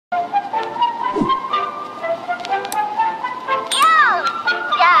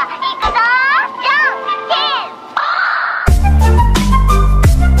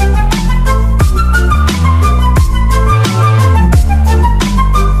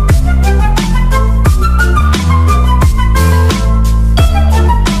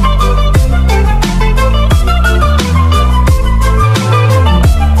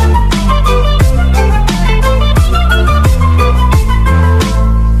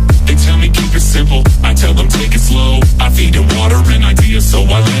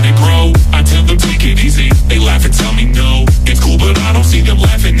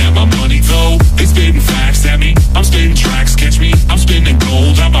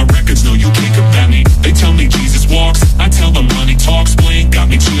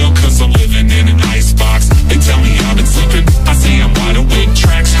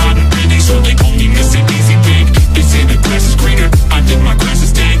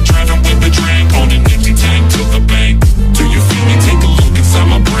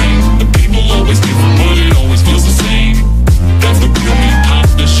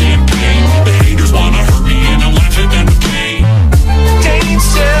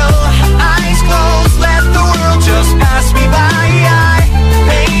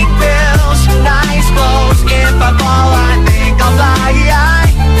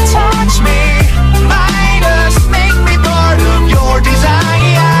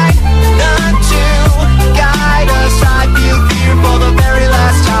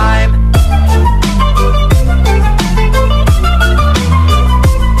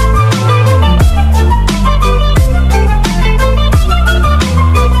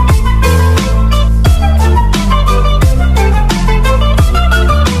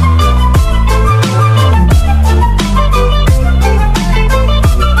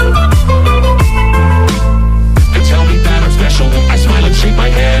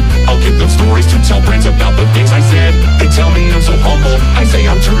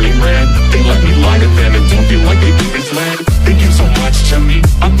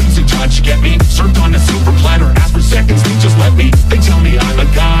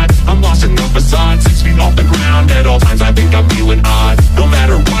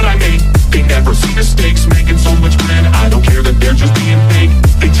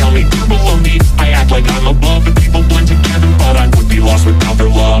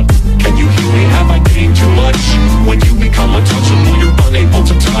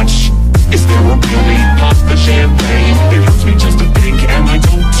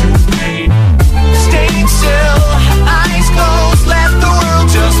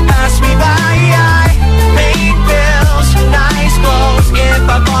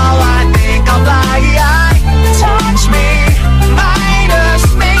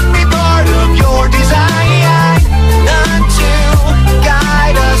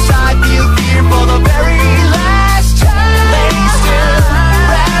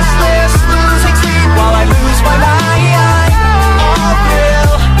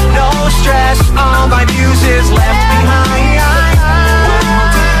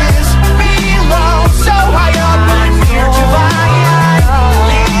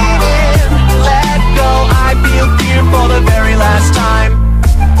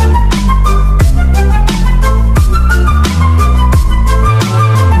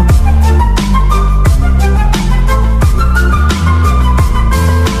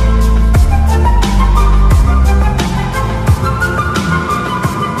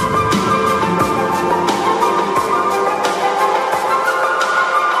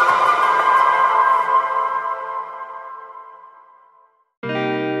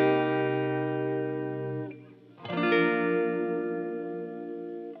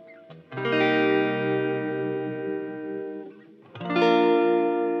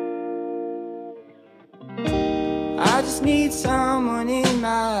just need someone in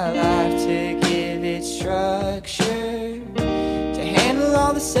my life to give it structure, to handle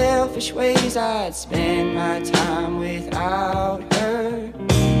all the selfish ways I'd spend my time without her.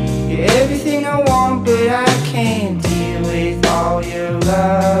 You're everything I want, but I can't deal with all your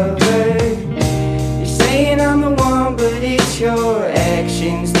lovers. You're saying I'm the one, but it's your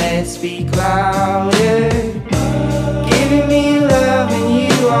actions that speak louder. Giving me love and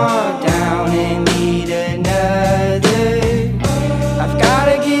you are down and need another. I've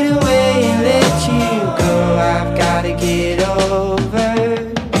gotta get away and let you go, I've gotta get over.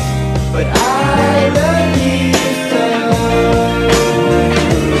 But I love you so.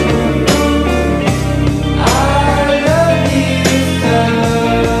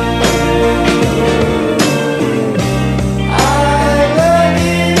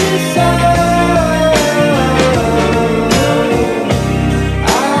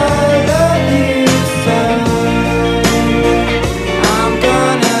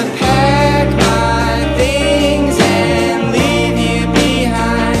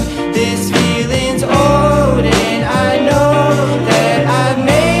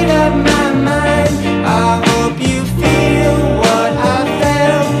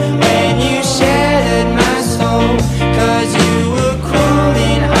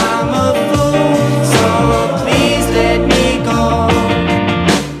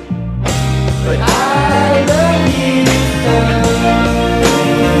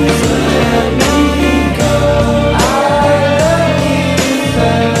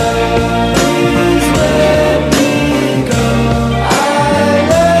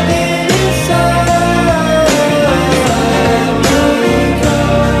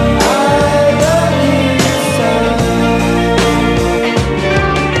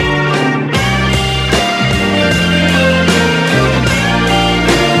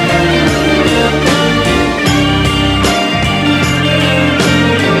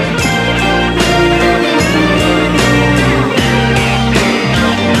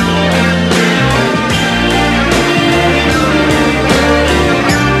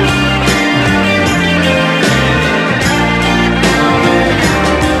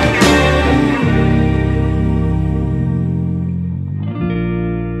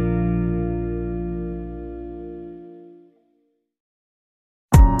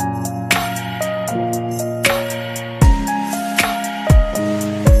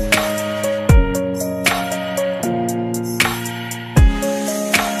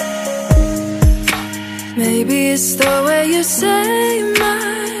 Maybe it's the way you say my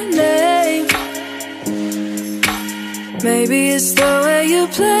name. Maybe it's the way you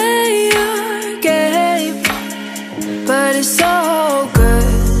play your game. But it's so good,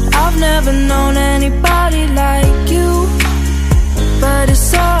 I've never known anybody like you. But it's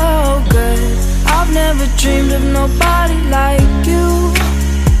so good, I've never dreamed of nobody like you.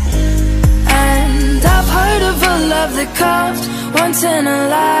 And I've heard of a love that comes once in a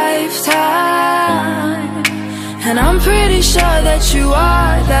lifetime, and I'm pretty sure that you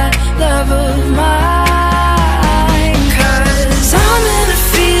are that love of mine. 'Cause I'm in a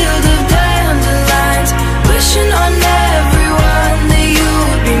field of dandelions, wishing on everyone that you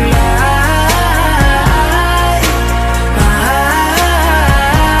would be mine, mine.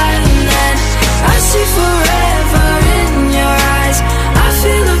 And I see forever in your eyes, I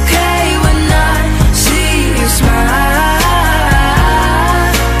feel okay when I see you smile.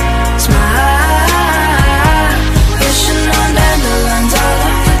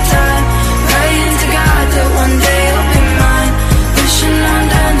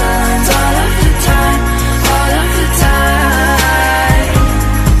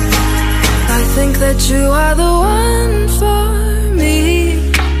 That you are the one for me,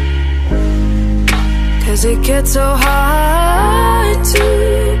 'cause it gets so hard to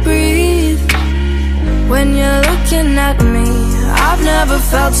breathe when you're looking at me. I've never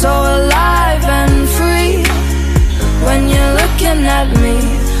felt so alive and free. When you're looking at me,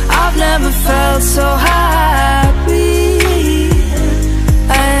 I've never felt so happy.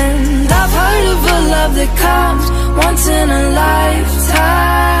 And I've heard of a love that comes once in a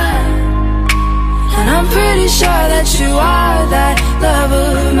lifetime, and I'm pretty sure that you are that love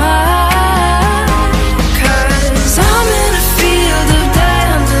of mine. 'Cause I'm in a field of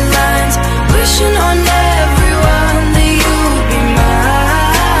dandelions, wishing on everyone that you would be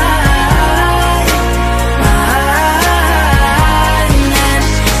mine, mine. And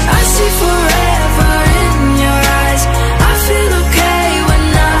I see forever in your eyes, I feel okay when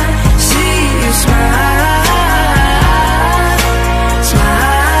I see you smile,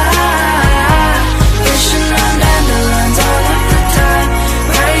 smile. Wishing on dandelions all of the time,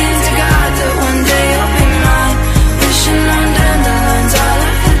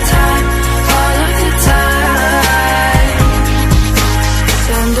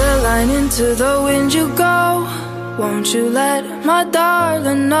 Won't you let my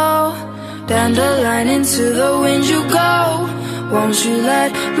darling know? Dandelion, into the wind you go. Won't you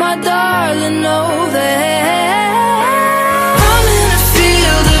let my darling know that I'm in a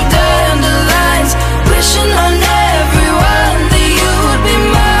field of dandelions, wishing on everyone that you would be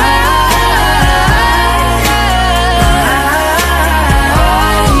mine.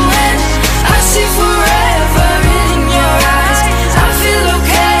 I see forever in your eyes. I feel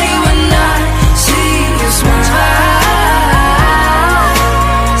okay when I see you smile.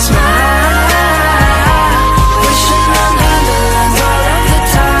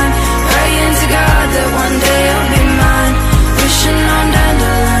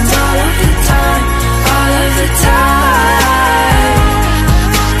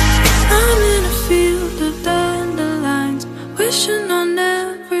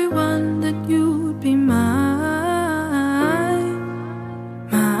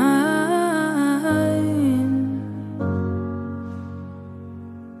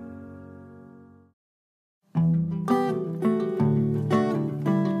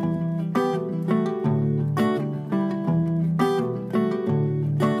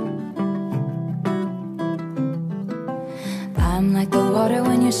 I'm like the water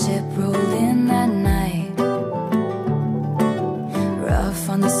when your ship rolled in that night. Rough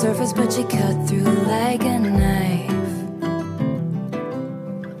on the surface, but you cut through like a knife.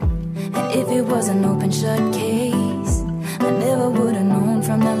 And if it was an open shut case, I never would have known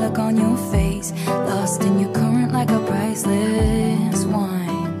from the look on your face. Lost in your current like a priceless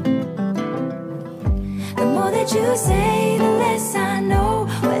wine. The more that you say, the less I know.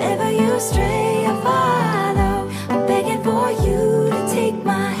 Wherever you stray, I follow. I'm begging for you to take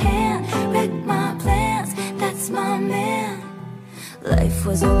my hand, wreck my plans, that's my man. Life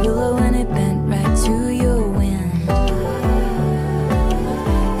was a willow and it bent right to your wind.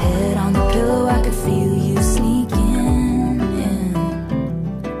 Head on the pillow, I could feel you sneaking in,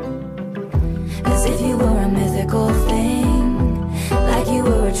 as if you were a mythical thing, like you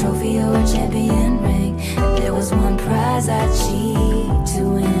were a trophy or a champion ring. And there was one prize I'd cheat to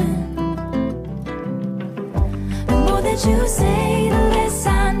win. The more that you say, the less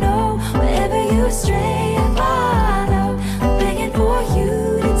I know. Wherever you stray, I follow. I'm begging for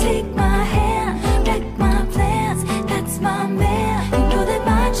you to take my hand, wreck my plans, that's my man. You know that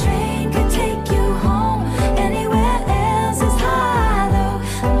my train could take you home. Anywhere else is hollow.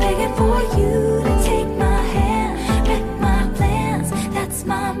 I'm begging for you to take my hand, wreck my plans, that's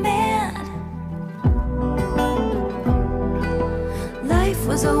my man. Life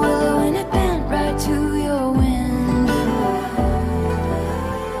was a willow and it bent right to your wind.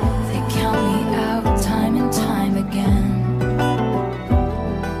 They count me out time and time again.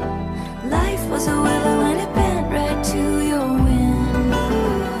 Life was a willow and it bent right to your wind.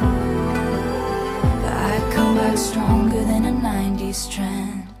 But I come back stronger than a 90s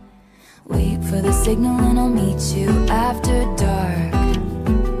trend. Wait for the signal and I'll meet you after dark.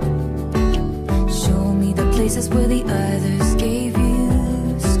 Show me the places where the others gave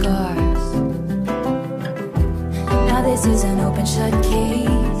you scars. Now this is an open shut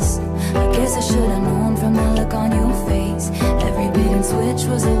case. I guess I should have known from the look on your face. Every bait and switch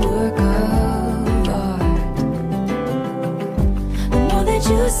was a work of art. The more that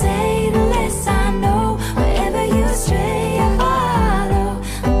you say, the less I know. Wherever you stray, I follow.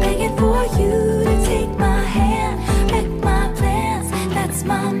 I'm begging for you to take my hand, wreck my plans, that's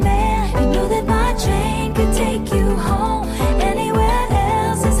my man. You know that my train could take you home. Anywhere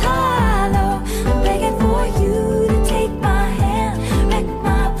else is hollow. I'm begging for you to take my hand, wreck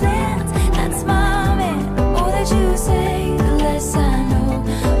my plans, that's my man. The more that you say, the less I know.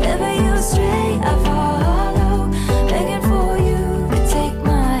 Wherever you stray, I follow. Begging for you to take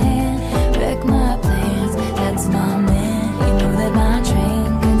my hand, wreck my plans, that's my man. You know that my train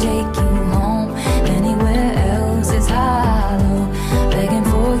can take you home. Anywhere else is hollow. Begging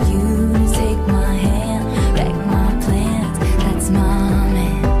for you to take my hand, wreck my plans, that's my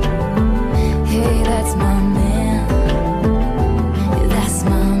man. Hey, that's my man. Yeah, that's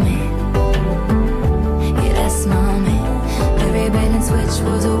my man. Yeah, that's my man. Every bait and switch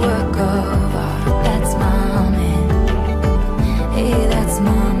was a work of art. That's my man. Hey, that's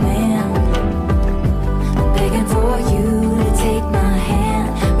my man. I'm begging for you to take my hand,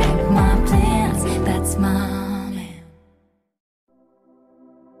 wreck my plans, that's my man.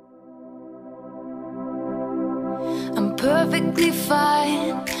 I'm perfectly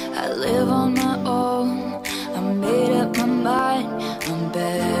fine. I live on my own. I made up my mind. I'm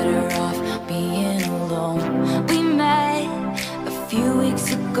better off being alone. We met a few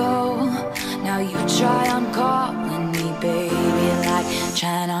weeks ago. Now you try on calling me, baby, like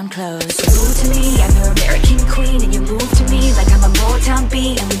trying on clothes. So go to me, I'm your American queen and you move to me like I'm a Motown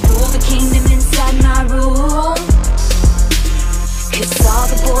beat, and we rule the kingdom inside my room. Cause all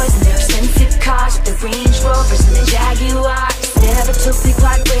the boys in their expensive cars with the Range Rovers and the Jaguars never took me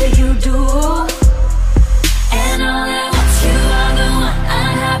quite where you do. And all at once you are the one I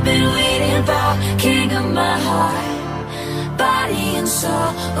have been waiting for, king of my heart, body and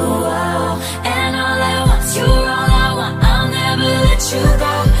soul. And all at once you're all I want, I'll never let you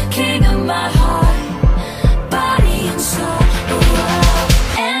go, king of my heart, body and soul.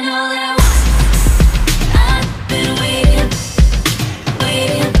 And all at once I've been waiting,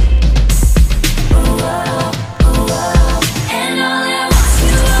 waiting. And all at once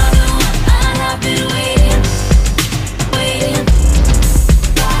you are the one I have been waiting, waiting,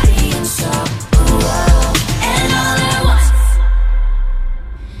 body and soul. And all at once.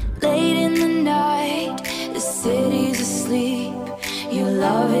 Late in the night, the city's asleep. Your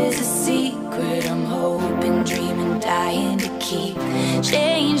love is a secret I'm hoping, dreaming, dying to keep.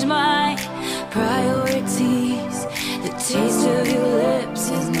 Change my priorities. The taste of your lips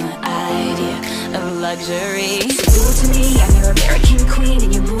is my idea of luxury. So you to me, I'm your American queen,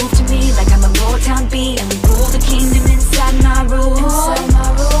 and you move to me like I'm a Motown beat, and we rule the kingdom inside my room.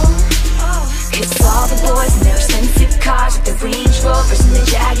 Cause all the boys in their expensive cars with the Range Rovers and the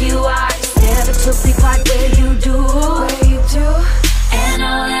Jaguars never took me quite where you do. Where you do. And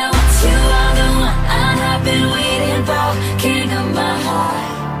all at once you are the one I have been waiting for, king of my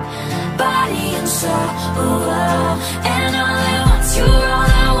heart, body and soul. And all at once you're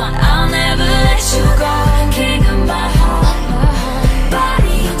all I want, I'll never let you go, king of my heart,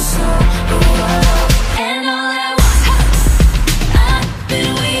 body and soul. And all at once I've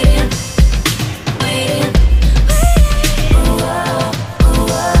been waiting, waiting, waiting.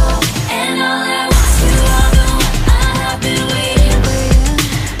 And all at once you are the one I have been waiting,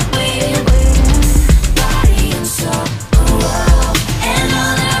 waiting, waiting, body and soul. And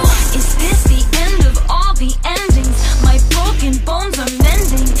all at once, is this the end of all the endings? My broken bones are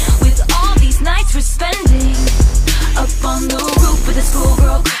mending with all these nights we're spending up on the roof with a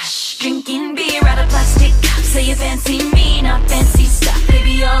schoolgirl crush, drinking beer out of plastic cups. Say you fancy me, not fancy stuff.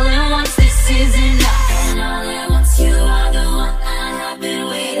 Baby, all at once, this is enough. And all at once, you are the one I have been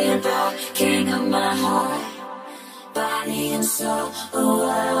waiting for, king of my heart, body and soul.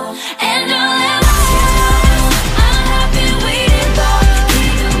 And all at once, you are the one I have been waiting for,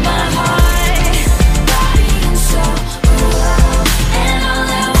 king of my heart, body and soul. And all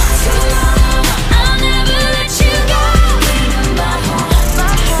at once, you are the one I'll never let you go, king of my heart,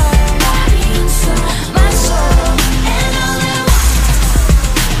 body and soul, my soul. And all at once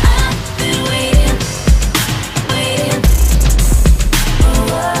I've been waiting, waiting.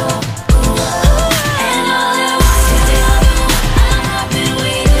 And all at once you are the one I have been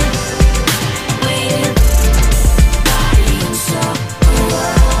waiting, waiting, body and soul.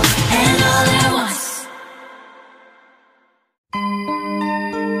 And all at once.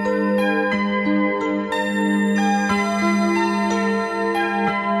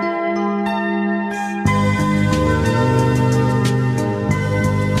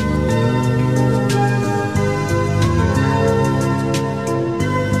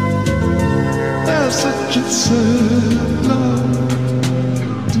 There's such a sad love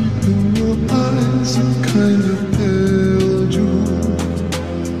deep in your eyes, it kind of held you,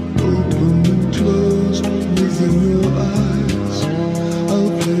 open and closed within your eyes.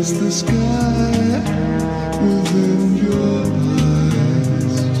 I'll place the sky within your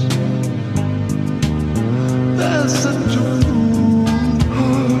eyes. There's such a cool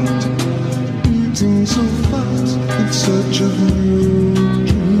heart beating so fast in search of new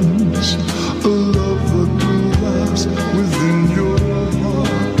dreams. A love that will last within your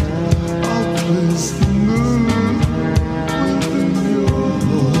heart. I'll place the moon within your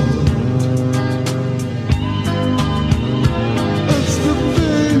heart. As the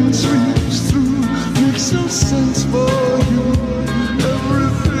pain sweeps through, makes no sense for you. Every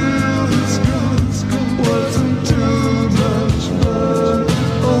feel is gone, wasn't too much fun.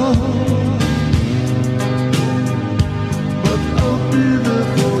 But I'll be there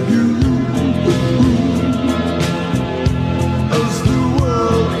for you. As the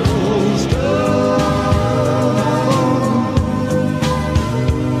world falls down,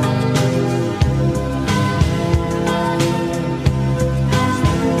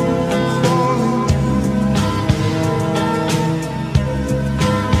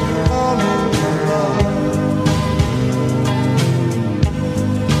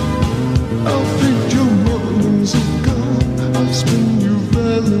 I'll think your mornings are gone. I'll spend you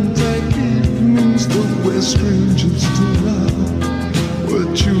Valentine evenings, though we're strangers to love.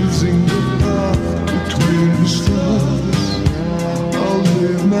 We're choosing the path between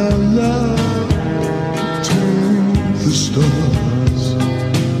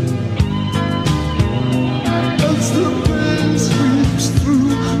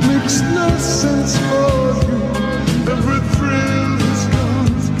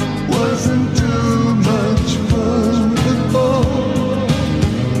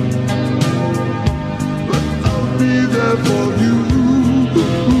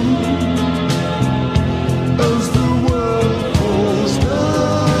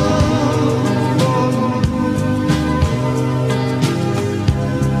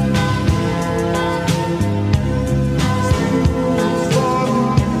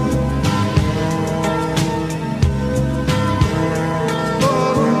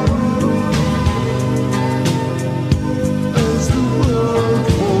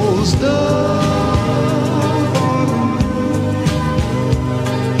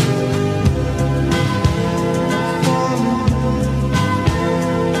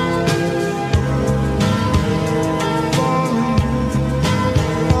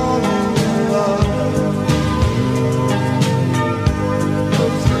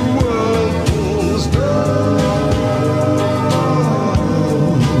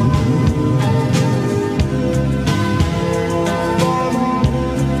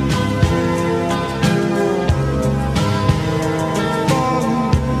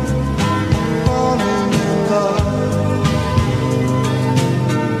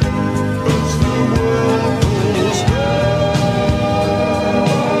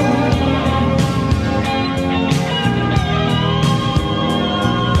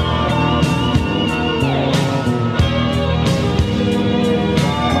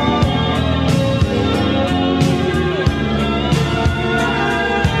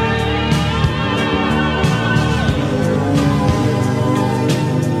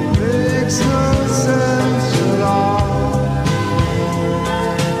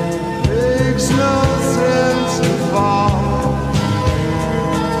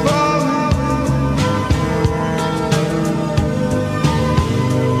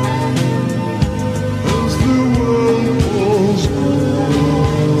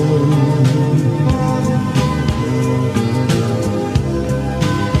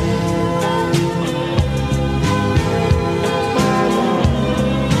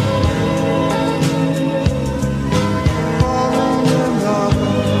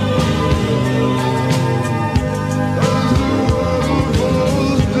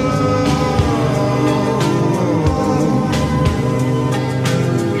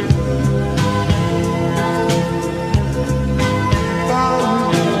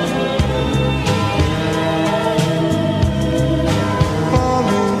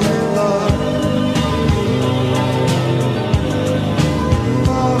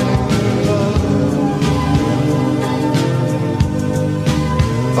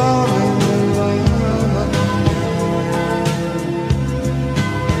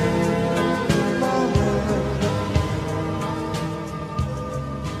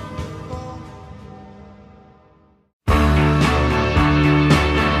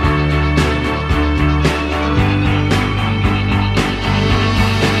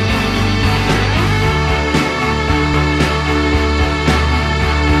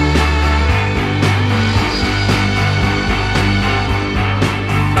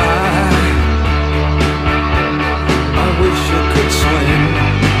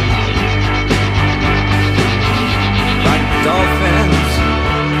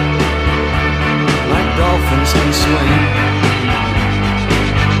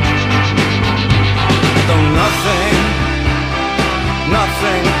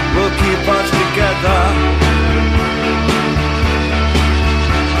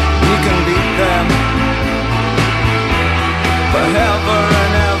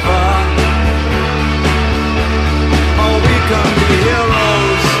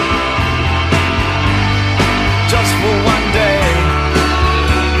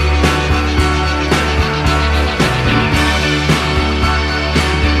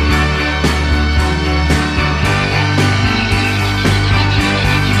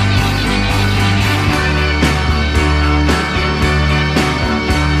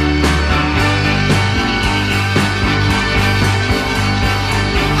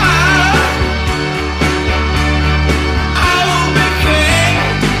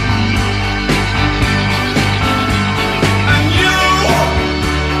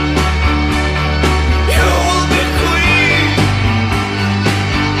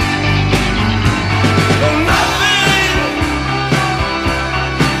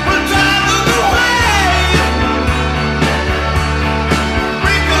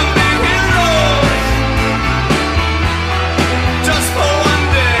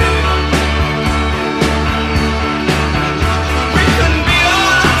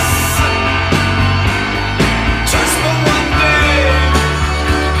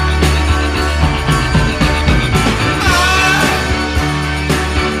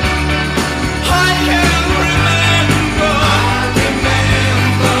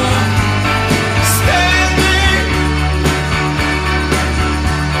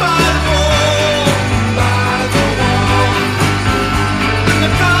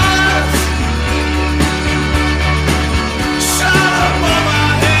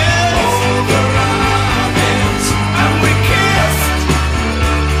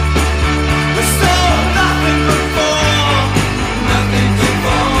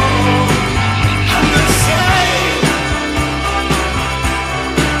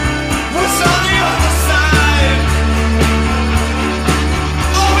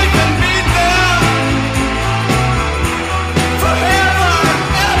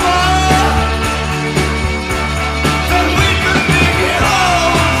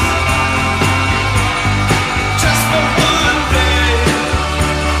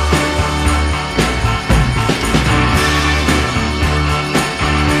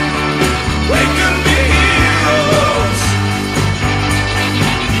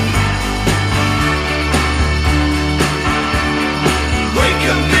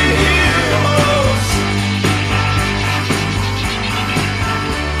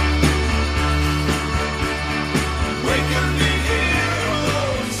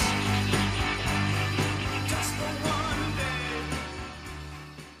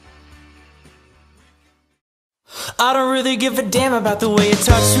really give a damn about the way you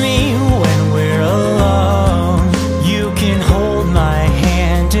touch me when we're alone. You can hold my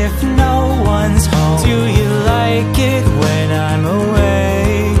hand if no one's home. Do you like it when I'm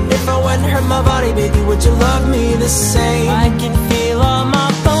away? If I wouldn't hurt my body, baby, would you love me the same? I can feel all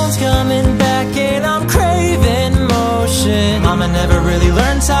my bones coming back and I'm craving motion. Mama never really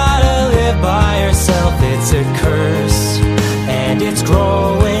learned how to live by herself. It's a curse and it's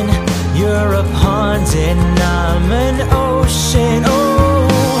growing. You're a pond and I'm an ocean. Oh,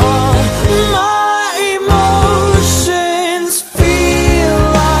 all my emotions feel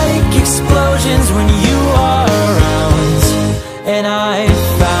like explosions when you are around. And I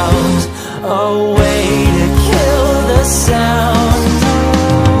found a way to kill the sound.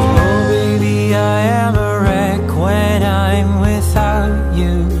 Oh, baby, I am a wreck when I'm without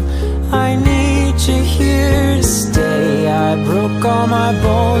you. I need you here to stay. I broke all my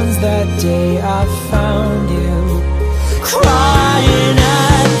bones that day I found you. Crying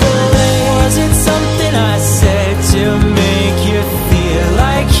at the lake. Was it something I said to make you feel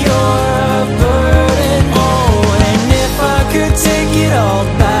like you're a burden? Oh, and if I could take it all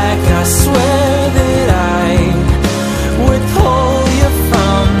back, I swear that I would pull you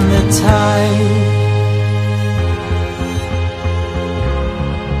from the tide.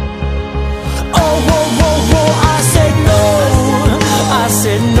 Oh, whoa, whoa, whoa, I said no. I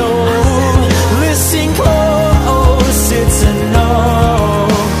said no. Listen close, it's a no.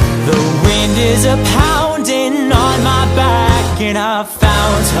 The wind is a pounding on my back and I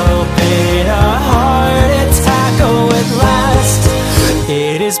found hope in a heart attack. Oh, at last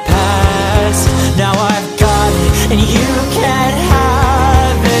it is past. Now I've got it and you can't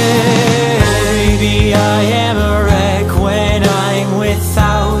have it. Baby, I am a wreck when I'm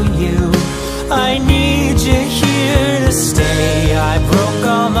without you. I need you here to stay. I broke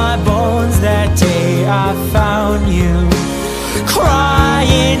all my bones that day I found you.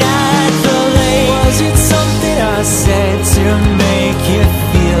 Crying at the lake. Was it something I said to make you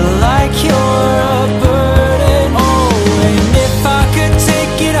feel like you're a burden? Oh, and if I could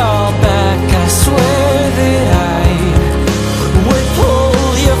take it all back, I swear that I would pull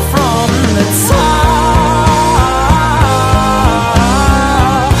you from the top.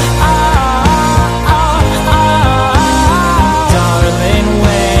 Darling,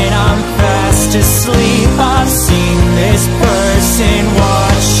 when I'm fast asleep, I've seen this person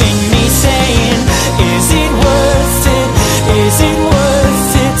watching me saying, is it worth it? Is it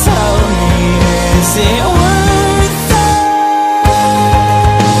worth it? Tell me, is it worth it?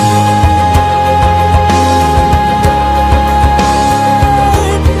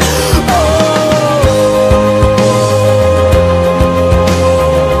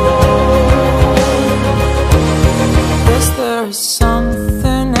 Is there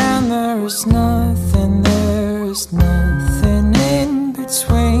something and there's nothing? There's nothing in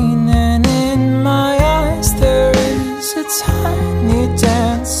between. And in my eyes there is a tiny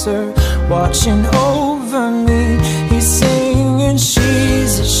dancer watching over me. He's singing,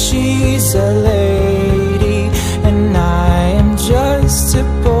 she's a lady and I am just a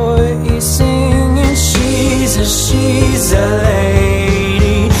boy. He's singing, she's a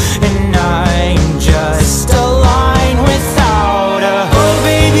lady and I'm just a line without a hook. Oh,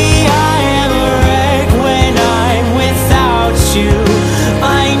 baby, I am a wreck when I'm without you.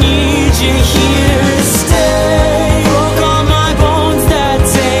 I need you here